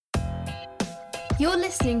You're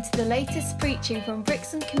listening to the latest preaching from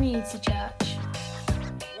Brixton Community Church.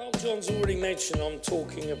 Well, John's already mentioned I'm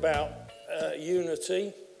talking about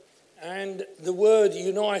unity and the word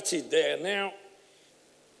united there. Now,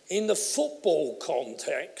 in the football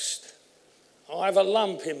context, I have a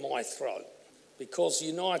lump in my throat because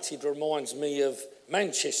United reminds me of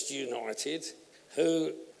Manchester United,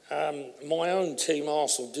 who my own team,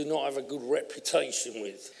 Arsenal, do not have a good reputation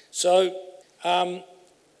with. So,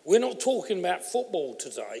 we're not talking about football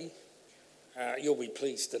today. You'll be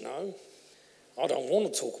pleased to know. I don't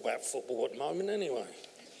want to talk about football at the moment anyway.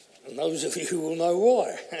 And those of you will know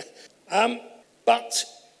why. But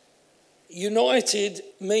united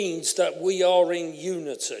means that we are in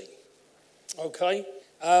unity. Okay?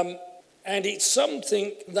 And it's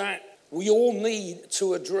something that we all need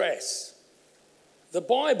to address. The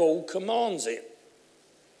Bible commands it.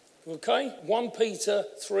 Okay? 1 Peter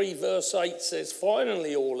 3 verse 8 says,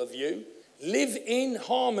 "Finally, all of you, live in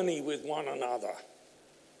harmony with one another."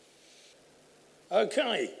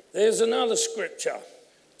 Okay, there's another scripture.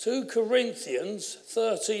 2 Corinthians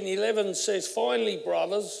 13:11 says, "Finally,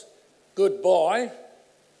 brothers, goodbye.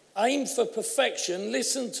 Aim for perfection.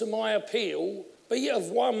 Listen to my appeal. Be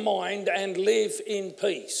of one mind and live in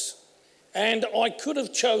peace." And I could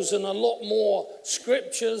have chosen a lot more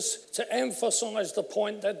scriptures to emphasize the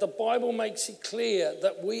point that the Bible makes it clear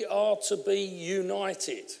that we are to be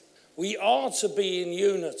united. We are to be in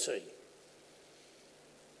unity.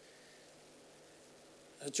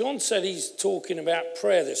 John said he's talking about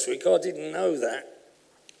prayer this week. I didn't know that.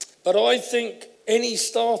 But I think any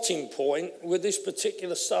starting point with this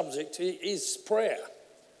particular subject is prayer.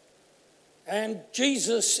 And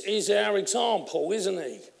Jesus is our example, isn't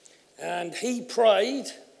he? And he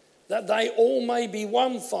prayed that they all may be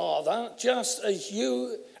one, Father, just as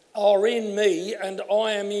you are in me and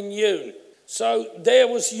I am in you. So there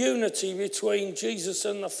was unity between Jesus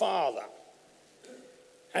and the Father.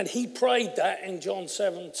 And he prayed that in John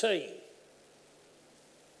 17.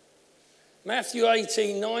 Matthew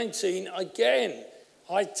 18:19, again,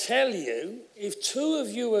 I tell you, if two of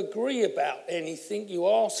you agree about anything you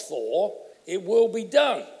ask for, it will be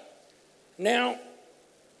done. Now,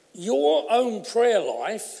 your own prayer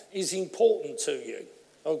life is important to you,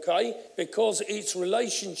 okay? Because it's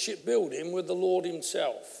relationship building with the Lord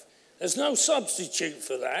himself. There's no substitute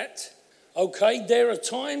for that, okay? There are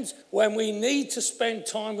times when we need to spend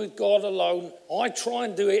time with God alone. I try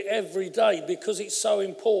and do it every day because it's so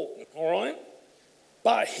important, all right?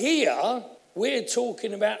 But here, we're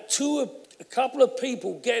talking about a couple of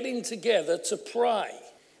people getting together to pray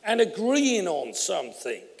and agreeing on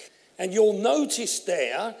something. And you'll notice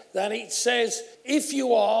there that it says, if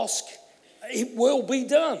you ask, it will be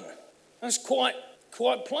done. That's quite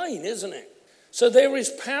plain, isn't it? So there is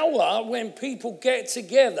power when people get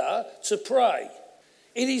together to pray.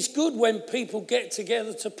 It is good when people get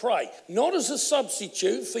together to pray. Not as a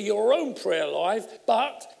substitute for your own prayer life,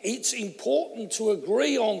 but it's important to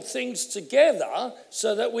agree on things together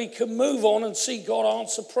so that we can move on and see God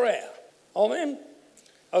answer prayer. Amen?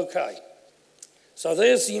 Okay. So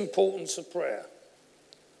there's the importance of prayer.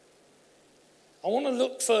 I want to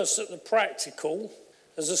look first at the practical.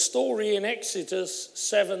 There's a story in Exodus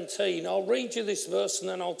 17. I'll read you this verse and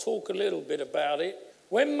then I'll talk a little bit about it.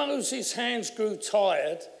 When Moses' hands grew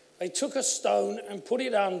tired, they took a stone and put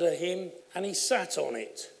it under him and he sat on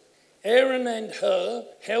it. Aaron and Hur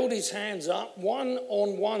held his hands up, one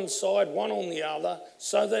on one side, one on the other,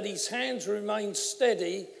 so that his hands remained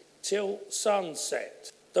steady till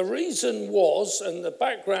sunset. The reason was, and the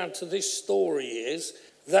background to this story is,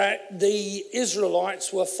 that the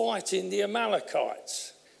Israelites were fighting the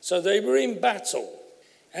Amalekites. So they were in battle.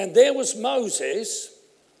 And there was Moses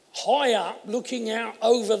high up looking out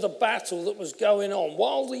over the battle that was going on.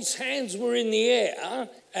 While his hands were in the air,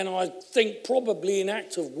 and I think probably an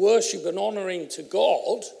act of worship and honouring to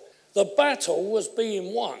God, the battle was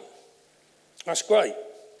being won. That's great.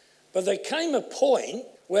 But there came a point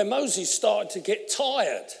where Moses started to get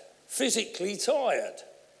tired, physically tired.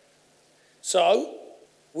 So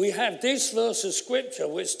we have this verse of scripture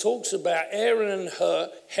which talks about Aaron and Hur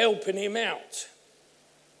helping him out.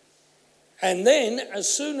 And then as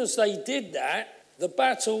soon as they did that, the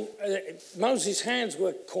battle, Moses' hands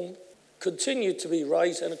were continued to be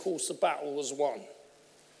raised, and of course the battle was won.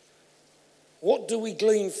 What do we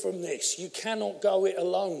glean from this? You cannot go it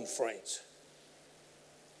alone, friends.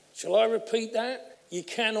 Shall I repeat that? You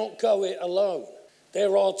cannot go it alone.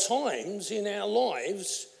 There are times in our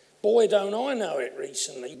lives, boy don't I know it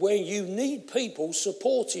recently, where you need people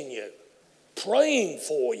supporting you, praying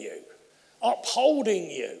for you, upholding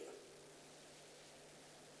you.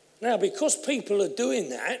 Now, because people are doing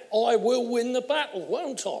that, I will win the battle,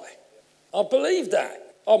 won't I? I believe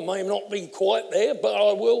that. I may not be quite there, but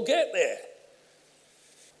I will get there.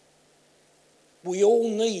 We all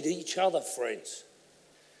need each other, friends.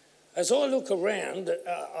 As I look around,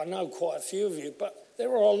 I know quite a few of you, but there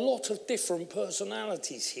are a lot of different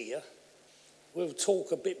personalities here. We'll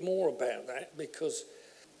talk a bit more about that because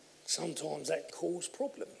sometimes that causes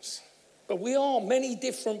problems. But we are many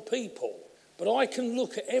different people. But I can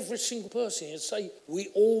look at every single person and say, we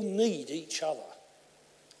all need each other.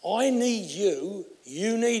 I need you,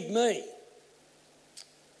 you need me.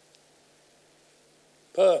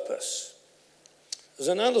 Purpose. There's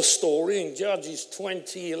another story in Judges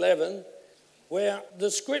 20:11 where the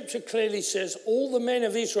scripture clearly says all the men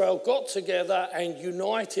of Israel got together and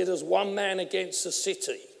united as one man against the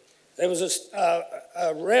city. There was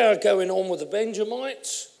a row going on with the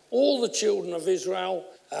Benjamites. All the children of Israel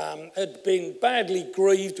had been badly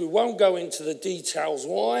grieved. We won't go into the details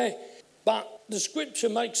why, but the scripture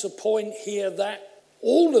makes a point here that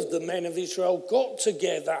all of the men of Israel got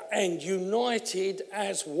together and united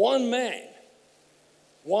as one man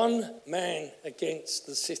against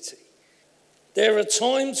the city. There are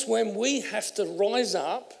times when we have to rise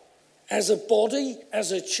up as a body,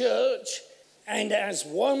 as a church, and as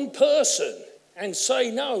one person and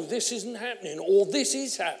say, no, this isn't happening, or this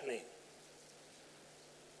is happening.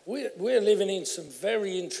 We're living in some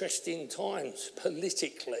very interesting times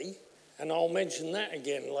politically, and I'll mention that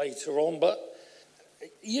again later on. But,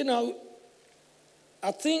 you know,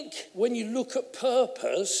 I think when you look at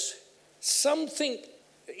purpose, something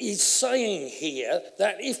is saying here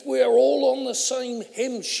that if we're all on the same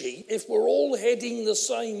hymn sheet, if we're all heading the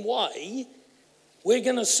same way, we're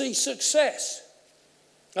going to see success.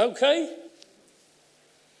 Okay?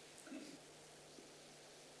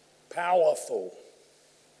 Powerful.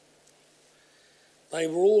 They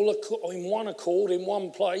were all in one accord, in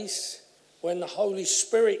one place, when the Holy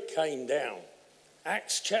Spirit came down.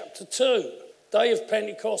 Acts chapter 2. Day of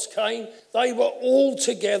Pentecost came. They were all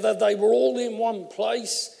together. They were all in one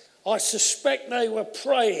place. I suspect they were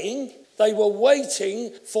praying. They were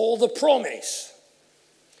waiting for the promise.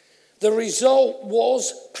 The result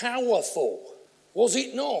was powerful, was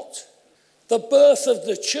it not? The birth of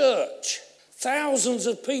the church. Thousands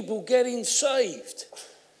of people getting saved.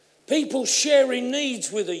 People sharing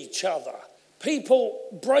needs with each other. People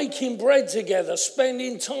breaking bread together,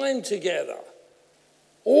 spending time together.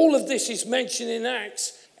 All of this is mentioned in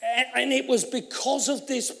Acts, and it was because of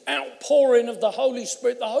this outpouring of the Holy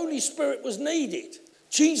Spirit. The Holy Spirit was needed.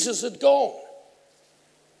 Jesus had gone,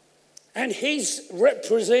 and his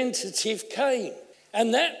representative came.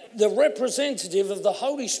 And that the representative of the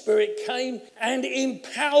Holy Spirit came and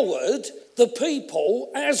empowered the people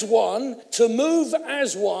as one, to move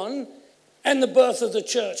as one, and the birth of the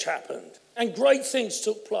church happened. And great things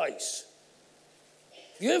took place.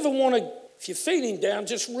 If you ever want to, if you're feeling down,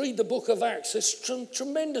 just read the book of Acts. There's some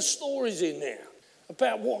tremendous stories in there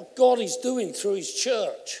about what God is doing through his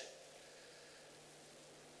church.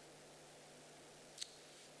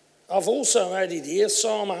 I've also added here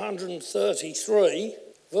Psalm 133,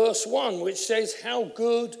 verse 1, which says, how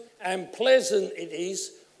good and pleasant it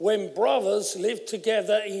is when brothers live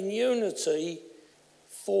together in unity,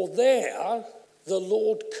 for there the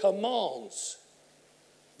Lord commands.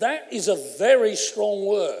 That is a very strong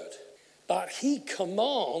word, but he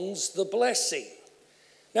commands the blessing.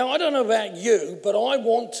 Now, I don't know about you, but I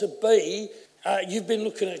want to be, you've been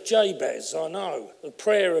looking at Jabez, I know, the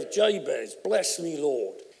prayer of Jabez, bless me,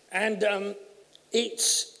 Lord. And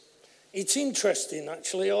it's interesting,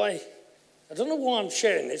 actually. I don't know why I'm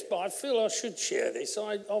sharing this, but I feel I should share this.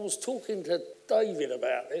 I was talking to David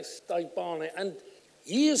about this, Dave Barnett, and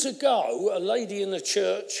years ago, a lady in the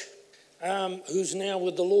church who's now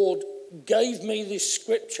with the Lord gave me this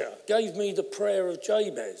scripture, gave me the prayer of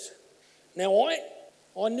Jabez. Now,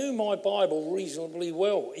 I knew my Bible reasonably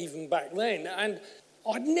well even back then, and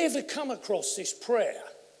I'd never come across this prayer,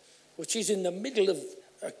 which is in the middle of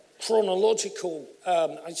chronological,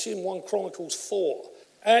 it's in 1 Chronicles 4,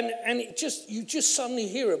 and you just suddenly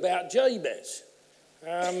hear about Jabez.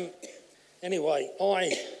 Anyway,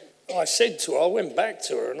 I said to her, I went back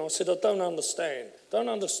to her and I said, I don't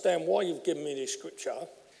understand why you've given me this scripture.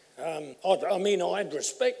 I had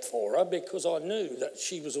respect for her because I knew that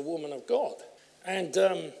she was a woman of God. And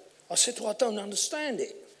I said to her, I don't understand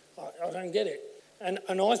it. I don't get it. And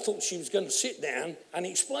I thought she was going to sit down and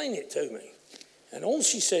explain it to me. And all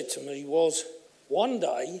she said to me was, one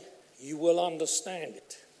day you will understand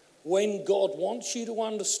it. When God wants you to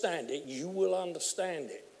understand it, you will understand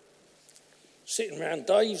it. sitting around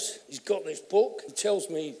Dave's, he's got this book. He tells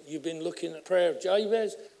me, you've been looking at Prayer of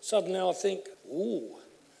Jabez. Suddenly I think, ooh,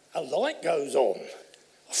 a light goes on.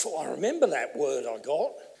 I thought, I remember that word I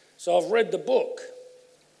got. So I've read the book.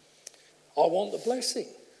 I want the blessing.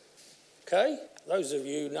 Okay? Those of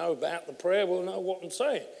you who know about the prayer will know what I'm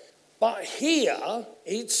saying. But here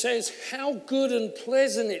it says how good and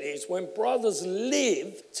pleasant it is when brothers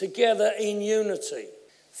live together in unity.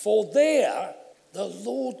 For there the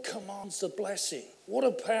Lord commands the blessing. What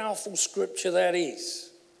a powerful scripture that is.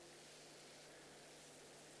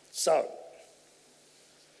 So,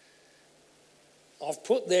 I've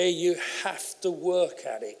put there, you have to work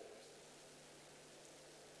at it.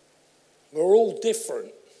 We're all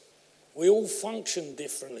different. We all function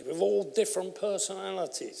differently. We've all different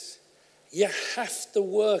personalities. You have to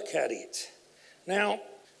work at it. Now,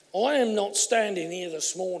 I am not standing here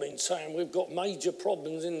this morning saying we've got major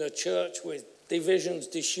problems in the church with divisions,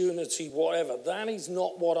 disunity, whatever. That is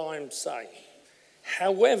not what I'm saying.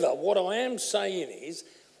 However, what I am saying is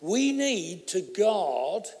we need to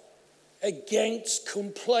guard against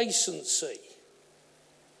complacency.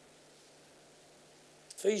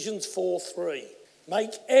 Ephesians 4:3.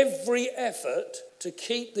 Make every effort to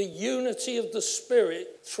keep the unity of the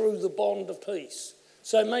Spirit through the bond of peace.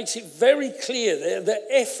 So it makes it very clear there that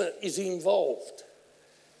effort is involved.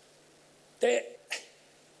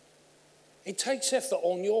 It takes effort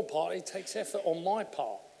on your part, it takes effort on my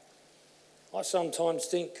part. I sometimes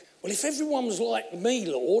think, well, if everyone was like me,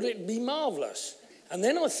 Lord, it'd be marvellous. And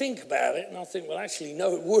then I think about it and I think, well, actually,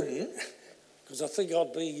 no, it wouldn't, because I think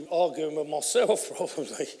I'd be arguing with myself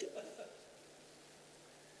probably.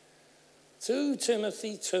 2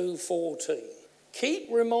 Timothy 2:14. Keep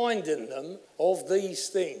reminding them of these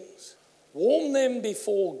things. Warn them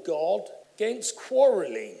before God against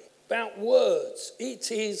quarrelling about words.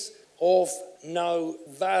 It is of no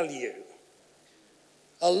value.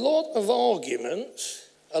 A lot of arguments,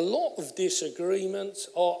 a lot of disagreements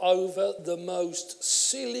are over the most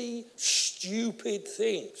silly, stupid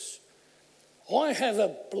things. I have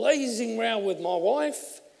a blazing row with my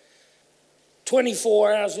wife.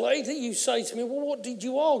 24 hours later, you say to me, well, what did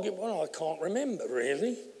you argue? Well, I can't remember,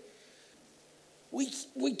 really.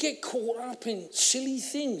 We get caught up in silly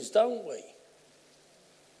things, don't we?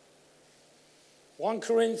 1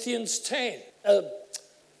 Corinthians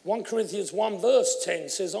 1 verse 10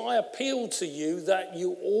 says, I appeal to you that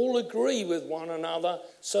you all agree with one another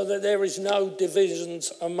so that there is no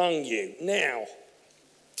divisions among you. Now,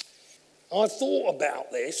 I thought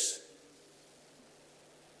about this.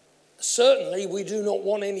 Certainly, we do not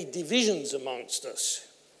want any divisions amongst us.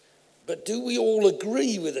 But do we all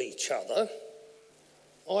agree with each other?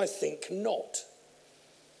 I think not.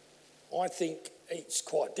 I think it's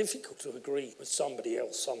quite difficult to agree with somebody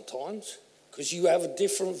else sometimes because you have a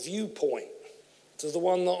different viewpoint to the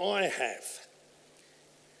one that I have.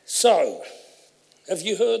 So, have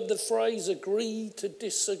you heard the phrase agree to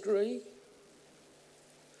disagree?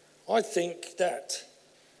 I think that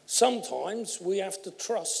sometimes we have to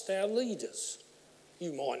trust our leaders.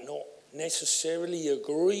 You might not necessarily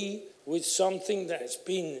agree with something that's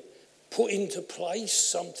been put into place,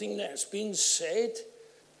 something that's been said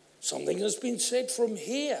from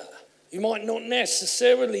here. You might not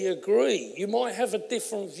necessarily agree. You might have a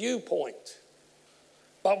different viewpoint.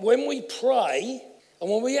 But when we pray and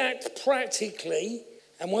when we act practically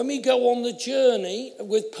and when we go on the journey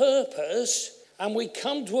with purpose, and we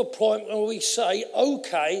come to a point where we say,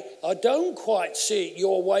 okay, I don't quite see it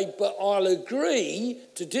your way, but I'll agree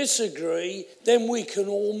to disagree, then we can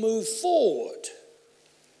all move forward.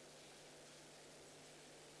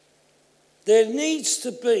 There needs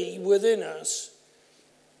to be within us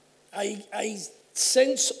a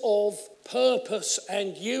sense of purpose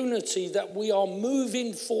and unity that we are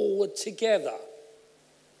moving forward together.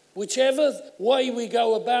 Whichever way we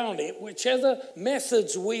go about it, whichever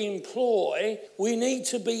methods we employ, we need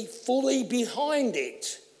to be fully behind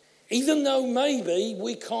it, even though maybe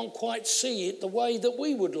we can't quite see it the way that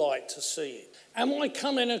we would like to see it. Am I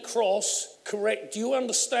coming across correct? Do you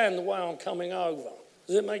understand the way I'm coming over?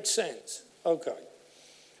 Does it make sense? Okay.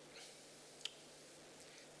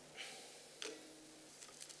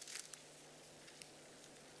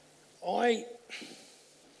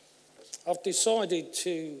 I've decided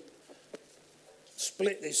to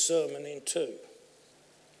split this sermon in two.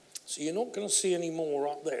 So you're not going to see any more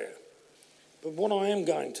up there. But what I am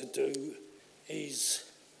going to do is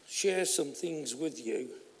share some things with you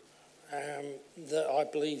that I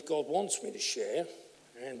believe God wants me to share,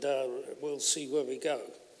 and we'll see where we go.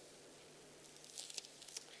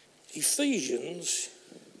 Ephesians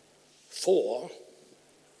 4,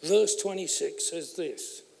 verse 26 says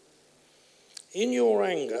this. In your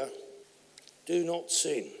anger, do not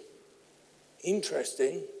sin.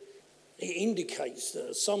 Interesting. It indicates that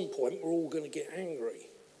at some point we're all going to get angry.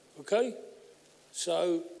 Okay?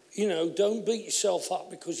 So, don't beat yourself up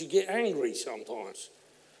because you get angry sometimes.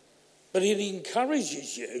 But it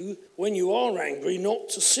encourages you, when you are angry, not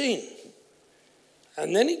to sin.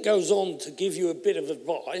 And then it goes on to give you a bit of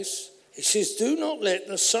advice. It says, do not let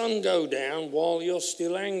the sun go down while you're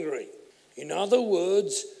still angry. In other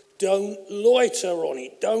words, don't loiter on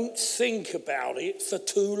it. Don't think about it for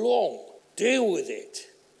too long. Deal with it.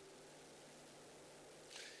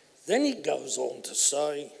 Then it goes on to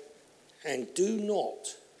say, and do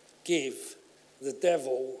not give the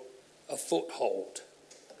devil a foothold.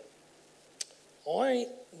 I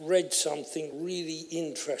read something really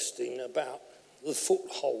interesting about the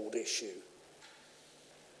foothold issue.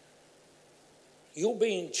 You're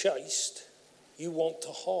being chased, you want to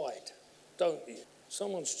hide, don't you?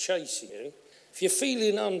 Someone's chasing you. If you're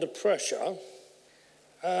feeling under pressure,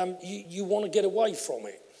 you want to get away from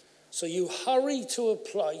it. So you hurry to a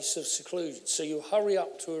place of seclusion. So you hurry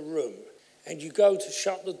up to a room and you go to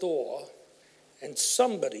shut the door and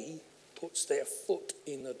somebody puts their foot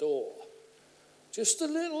in the door. Just a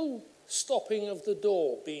little stopping of the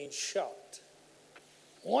door being shut.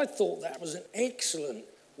 I thought that was an excellent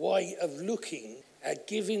way of looking at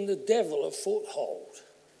giving the devil a foothold.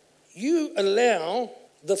 You allow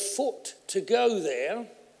the foot to go there,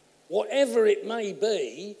 whatever it may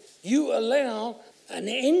be, you allow an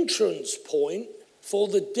entrance point for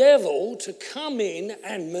the devil to come in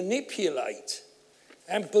and manipulate.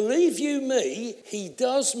 And believe you me, he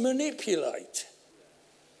does manipulate.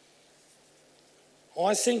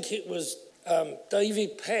 I think it was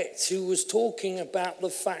David Pett who was talking about the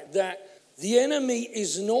fact that the enemy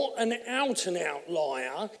is not an out-and-out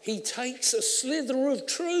liar. He takes a slither of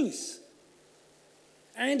truth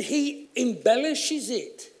and he embellishes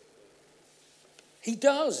it. He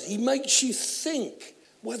does. He makes you think,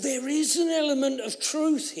 well, there is an element of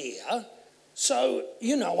truth here, so,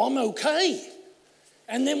 I'm okay.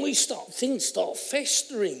 And then things start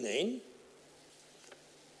festering then.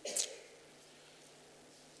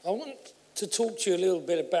 I want to talk to you a little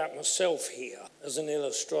bit about myself here as an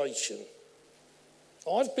illustration.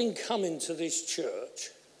 I've been coming to this church,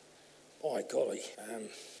 by golly,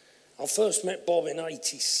 I first met Bob in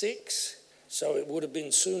 86, so it would have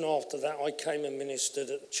been soon after that I came and ministered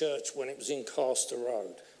at the church when it was in Castor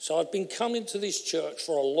Road. So I've been coming to this church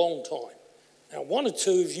for a long time. Now, one or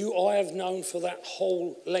two of you I have known for that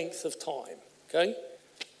whole length of time, okay?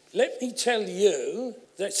 Let me tell you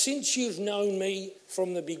that since you've known me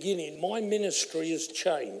from the beginning, my ministry has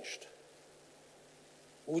changed.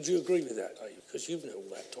 Would you agree with that, Dave? Because you've known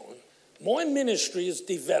all that time. My ministry has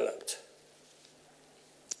developed.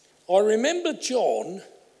 I remember John.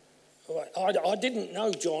 I didn't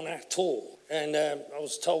know John at all. And I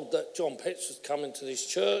was told that John Petts was coming to this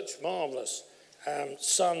church. Marvellous.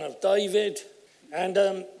 Son of David.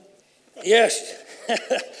 And, yes.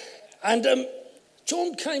 And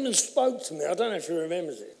John came and spoke to me. I don't know if he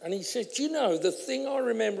remembers it. And he said, the thing I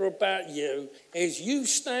remember about you is you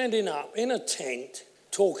standing up in a tent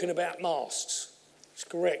talking about masks. It's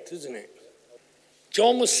correct, isn't it?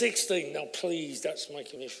 John was 16. Now, please, that's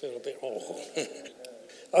making me feel a bit awful.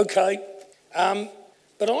 Okay.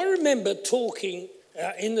 But I remember talking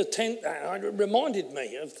in the tent. It reminded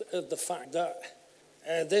me of the fact that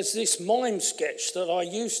there's this mime sketch that I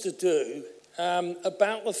used to do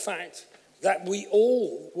about the fact that we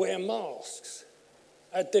all wear masks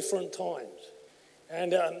at different times.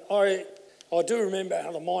 And I do remember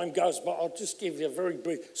how the mime goes, but I'll just give you a very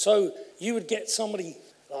brief. So you would get somebody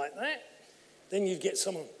like that, then you'd get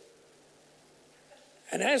someone.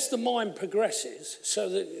 And as the mime progresses, so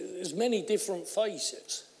that there's many different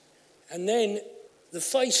faces, and then the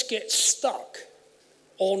face gets stuck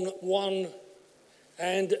on one,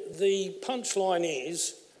 and the punchline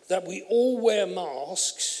is that we all wear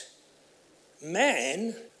masks.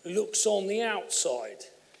 Man looks on the outside.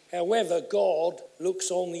 However, God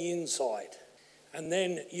looks on the inside. And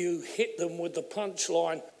then you hit them with the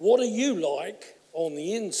punchline, what are you like on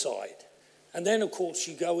the inside? And then, of course,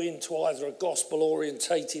 you go into either a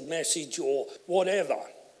gospel-orientated message or whatever.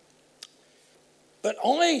 But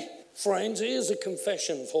friends, here's a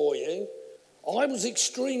confession for you. I was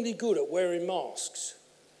extremely good at wearing masks.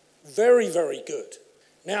 Very, very good.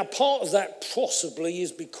 Now, part of that possibly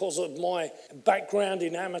is because of my background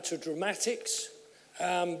in amateur dramatics.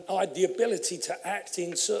 I had the ability to act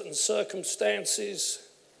in certain circumstances.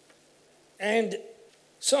 And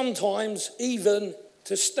sometimes even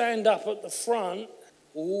to stand up at the front.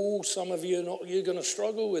 Some of you you're going to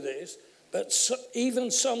struggle with this. but even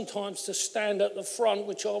sometimes to stand at the front,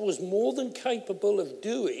 which I was more than capable of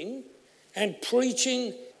doing, and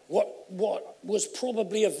preaching what was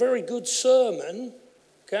probably a very good sermon,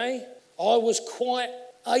 okay, I was quite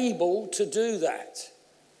able to do that.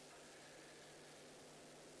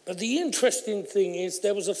 But the interesting thing is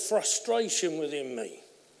there was a frustration within me.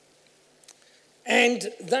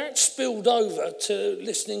 And that spilled over to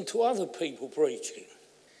listening to other people preaching.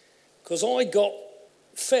 Because I got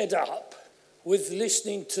fed up with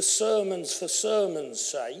listening to sermons for sermon's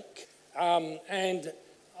sake. And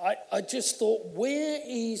I just thought, where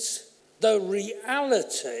is the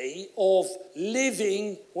reality of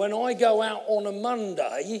living when I go out on a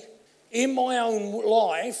Monday in my own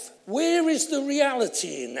life? Where is the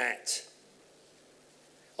reality in that?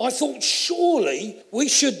 I thought surely we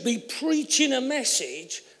should be preaching a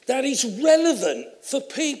message that is relevant for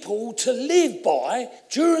people to live by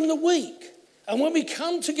during the week. And when we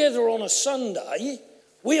come together on a Sunday,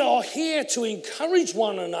 we are here to encourage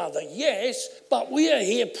one another, yes, but we are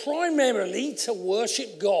here primarily to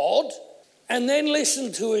worship God and then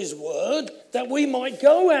listen to his word, that we might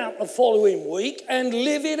go out the following week and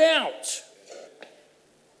live it out.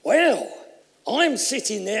 Well, I'm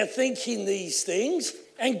sitting there thinking these things,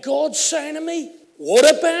 and God's saying to me, what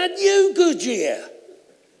about you, Goodyear?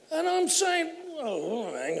 And I'm saying,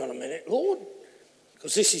 oh, hang on a minute, Lord.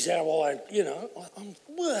 Because this is how I've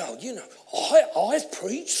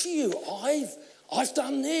preached for you. I've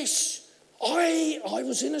done this. I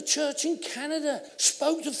was in a church in Canada,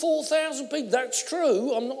 spoke to 4,000 people. That's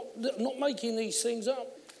true. I'm not making these things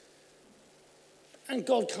up. And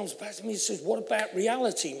God comes back to me and says, what about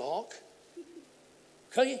reality, Mark?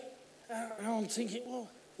 Okay? And I'm thinking, well,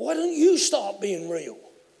 why don't you start being real?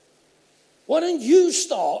 Why don't you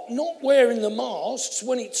start not wearing the masks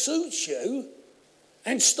when it suits you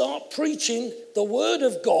and start preaching the word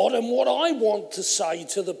of God and what I want to say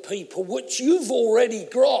to the people, which you've already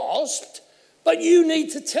grasped, but you need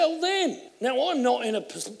to tell them. Now, I'm not in a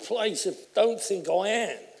place of don't think I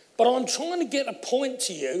am, but I'm trying to get a point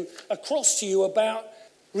to you, across to you about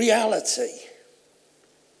reality.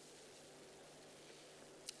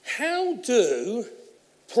 How do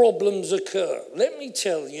problems occur? Let me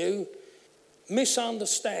tell you,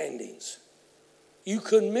 misunderstandings. You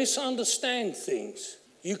can misunderstand things.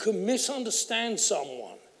 You can misunderstand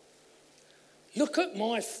someone. Look at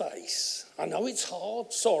my face. I know it's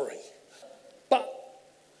hard, sorry. But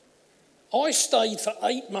I stayed for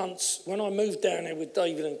 8 months when I moved down here with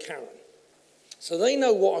David and Karen. So they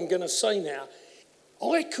know what I'm going to say now.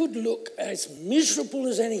 I could look as miserable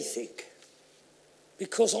as anything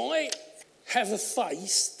because I have a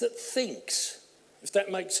face that thinks, if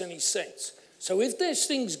that makes any sense. So if there's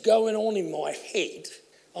things going on in my head,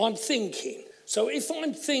 I'm thinking. So if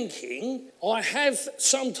I'm thinking, I have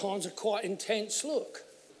sometimes a quite intense look.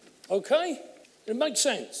 Okay? It makes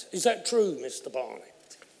sense. Is that true, Mr.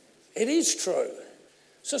 Barnett? It is true.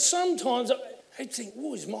 So sometimes I think,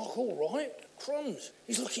 oh, is Mark all right? Crumbs.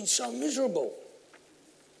 He's looking so miserable.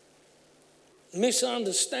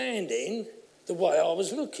 Misunderstanding the way I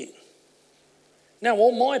was looking. Now,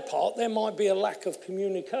 on my part, there might be a lack of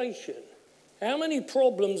communication. How many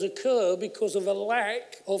problems occur because of a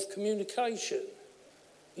lack of communication?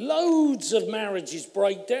 Loads of marriages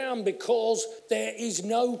break down because there is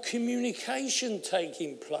no communication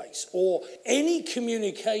taking place, or any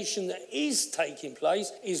communication that is taking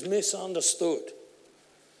place is misunderstood.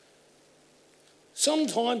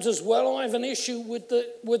 Sometimes as well, I have an issue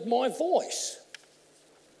with my voice.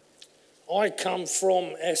 I come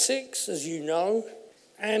from Essex, as you know,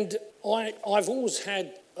 and I've always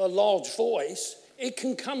had a large voice. It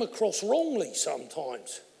can come across wrongly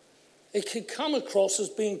sometimes. It can come across as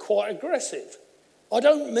being quite aggressive. I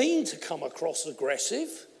don't mean to come across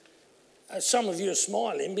aggressive. Some of you are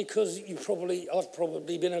smiling because I've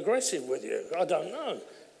probably been aggressive with you. I don't know.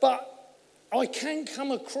 But I can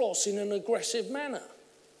come across in an aggressive manner.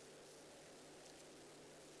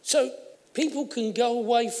 So people can go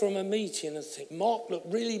away from a meeting and think, Mark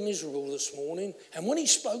looked really miserable this morning. And when he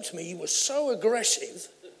spoke to me, he was so aggressive.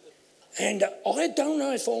 And I don't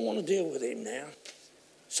know if I want to deal with him now.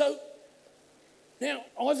 So now,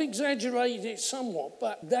 I've exaggerated it somewhat,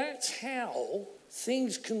 but that's how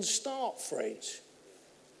things can start, friends.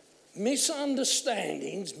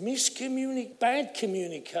 Misunderstandings, bad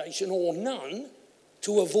communication or none,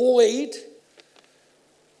 to avoid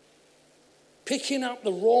picking up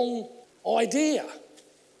the wrong idea.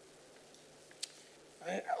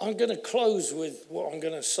 I'm going to close with what I'm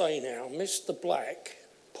going to say now. Mr. Black,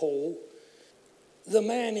 Paul, the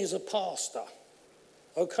man is a pastor.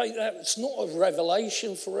 Okay, that's not a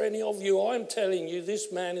revelation for any of you. I'm telling you,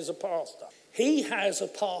 this man is a pastor. He has a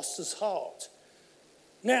pastor's heart.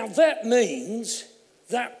 Now, that means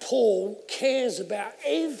that Paul cares about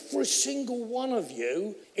every single one of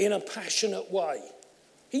you in a passionate way.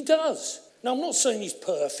 He does. Now, I'm not saying he's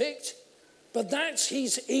perfect, but that's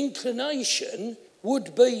his inclination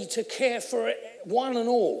would be to care for one and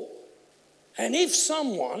all. And if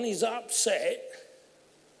someone is upset,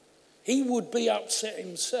 he would be upset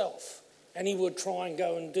himself and he would try and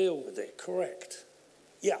go and deal with it, correct?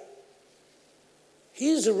 Yeah.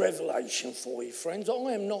 Here's a revelation for you, friends.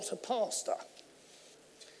 I am not a pastor.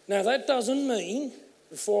 Now, that doesn't mean,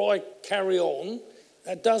 before I carry on,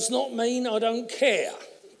 that does not mean I don't care,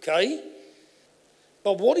 okay?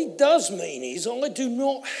 But what it does mean is I do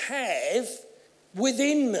not have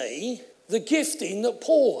within me the gifting that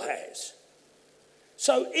Paul has.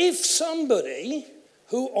 So if somebody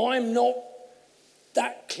who I'm not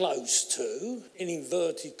that close to, in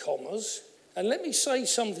inverted commas, and let me say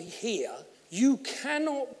something here, you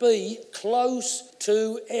cannot be close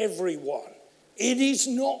to everyone. It is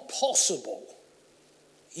not possible.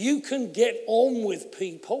 You can get on with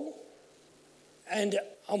people, and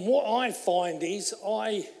what I find is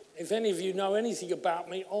if any of you know anything about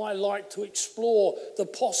me, I like to explore the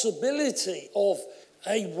possibility of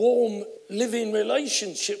a warm living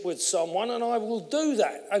relationship with someone, and I will do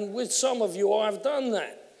that. And with some of you, I've done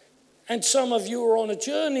that. And some of you are on a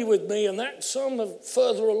journey with me, and some are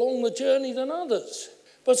further along the journey than others.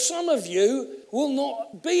 But some of you will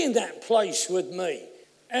not be in that place with me.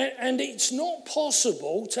 And it's not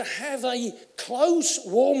possible to have a close,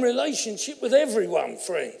 warm relationship with everyone,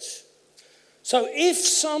 friends. So if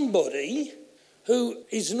somebody who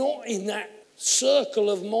is not in that circle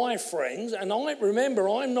of my friends, and remember,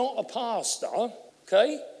 I'm not a pastor,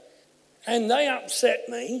 okay, and they upset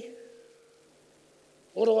me,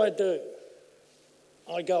 what do?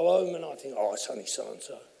 I go home and I think, it's only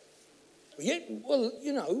so-and-so. Yeah, well,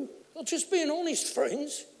 I'm just being honest,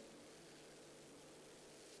 friends.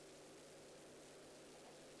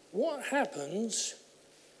 What happens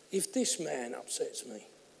if this man upsets me?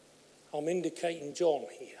 I'm indicating John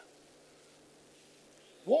here.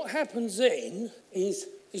 What happens then is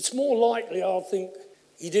it's more likely I'll think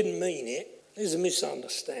he didn't mean it. There's a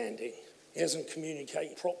misunderstanding. He hasn't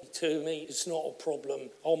communicated properly to me. It's not a problem.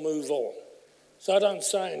 I'll move on. So I don't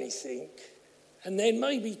say anything. And then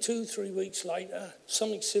maybe 2-3 weeks later,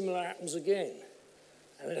 something similar happens again.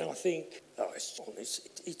 And then I think,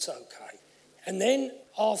 it's okay. And then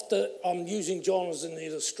after, I'm using John as an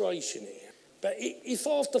illustration here, but if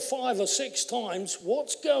after 5 or 6 times,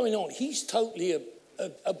 what's going on? He's totally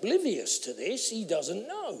oblivious to this. He doesn't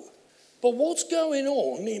know. But what's going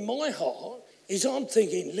on in my heart is I'm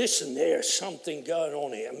thinking, listen, there's something going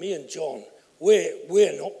on here. Me and John,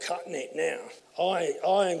 we're not cutting it now.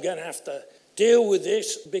 I am going to have to deal with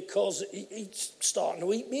this because it's starting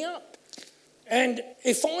to eat me up. And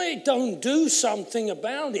if I don't do something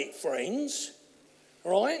about it, friends,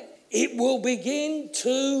 right, it will begin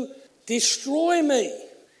to destroy me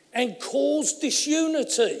and cause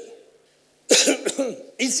disunity.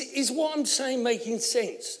 Is what I'm saying making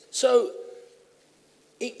sense? So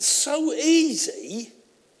it's so easy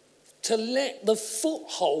to let the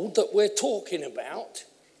foothold that we're talking about,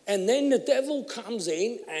 and then the devil comes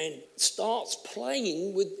in and starts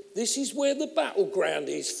playing with, this is where the battleground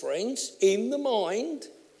is, friends, in the mind.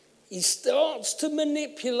 He starts to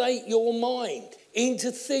manipulate your mind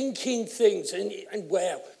into thinking things. And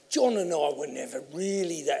well, John and I were never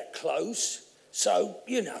really that close, so,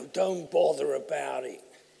 don't bother about it.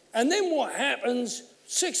 And then what happens,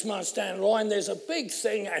 6 months down the line, there's a big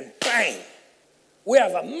thing and bang, we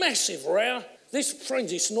have a massive row. This,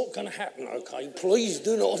 friends, it's not going to happen, okay? Please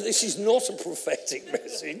do not, this is not a prophetic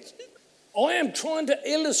message. I am trying to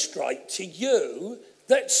illustrate to you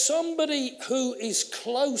that somebody who is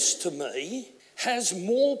close to me has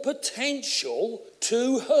more potential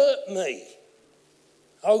to hurt me.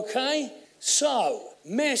 Okay? So,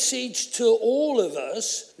 message to all of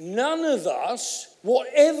us, none of us,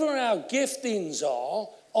 whatever our giftings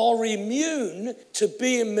are immune to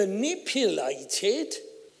being manipulated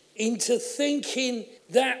into thinking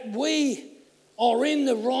that we are in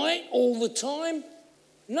the right all the time.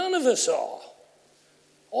 None of us are.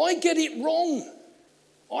 I get it wrong.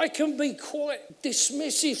 I can be quite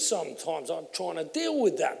dismissive sometimes. I'm trying to deal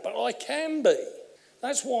with that, but I can be.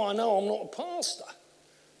 That's why I know I'm not a pastor.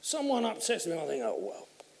 Someone upsets me, I think,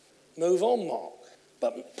 move on, Mark.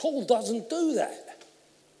 But Paul doesn't do that.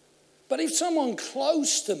 But if someone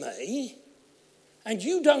close to me And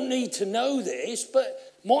you don't need to know this, but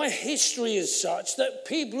my history is such that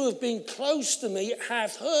people who have been close to me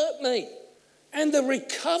have hurt me. And the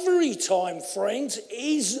recovery time, friends,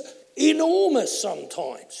 is enormous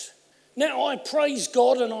sometimes. Now, I praise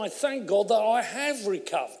God and I thank God that I have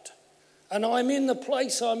recovered. And I'm in the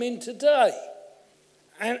place I'm in today.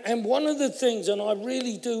 And one of the things, and I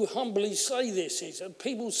really do humbly say this, is that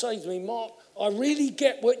people say to me, Mark, I really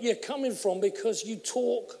get what you're coming from because you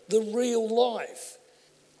talk the real life.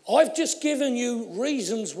 I've just given you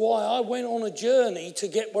reasons why I went on a journey to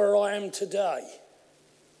get where I am today.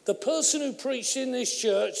 The person who preached in this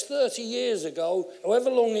church 30 years ago,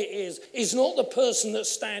 however long it is not the person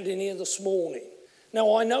that's standing here this morning.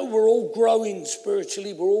 Now, I know we're all growing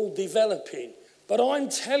spiritually, we're all developing, but I'm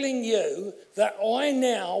telling you that I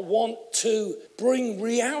now want to bring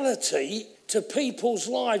reality to people's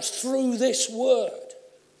lives through this word,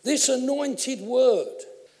 this anointed word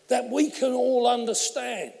that we can all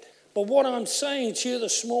understand. But what I'm saying to you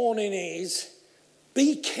this morning is,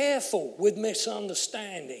 be careful with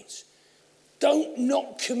misunderstandings. Don't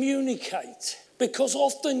not communicate, because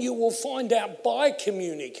often you will find out by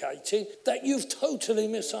communicating that you've totally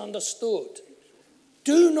misunderstood.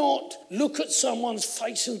 Do not look at someone's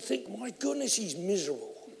face and think, my goodness, he's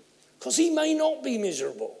miserable. Because he may not be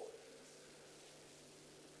miserable.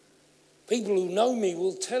 People who know me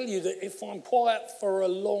will tell you that if I'm quiet for a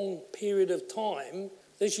long period of time,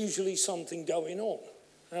 there's usually something going on.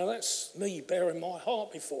 Now, that's me bearing my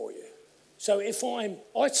heart before you. So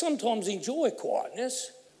I sometimes enjoy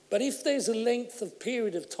quietness, but if there's a length of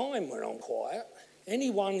period of time when I'm quiet,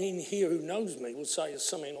 anyone in here who knows me will say there's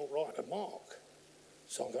something not right with Mark.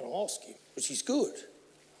 So I'm going to ask him, which is good.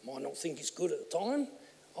 I might not think it's good at the time.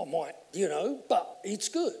 I might, but it's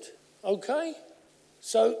good. Okay?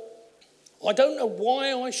 So I don't know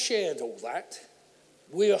why I shared all that.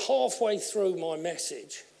 We're halfway through my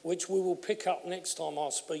message, which we will pick up next time I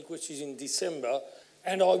speak, which is in December.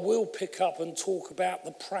 And I will pick up and talk about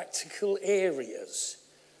the practical areas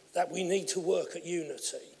that we need to work at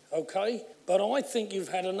Unity. Okay? But I think you've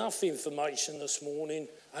had enough information this morning,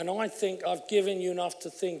 and I think I've given you enough to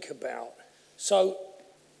think about. So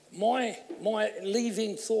my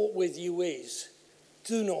leaving thought with you is,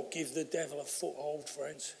 do not give the devil a foothold,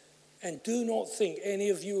 friends. And do not think any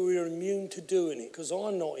of you are immune to doing it, because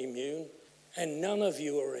I'm not immune, and none of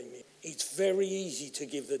you are immune. It's very easy to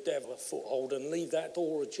give the devil a foothold and leave that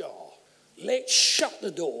door ajar. Let's shut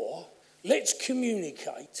the door. Let's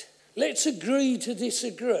communicate. Let's agree to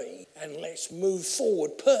disagree, and let's move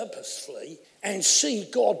forward purposefully and see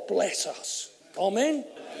God bless us. Amen?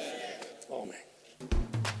 Amen.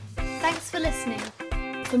 Thanks for listening.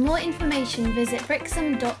 For more information, visit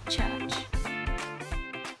brixham.church.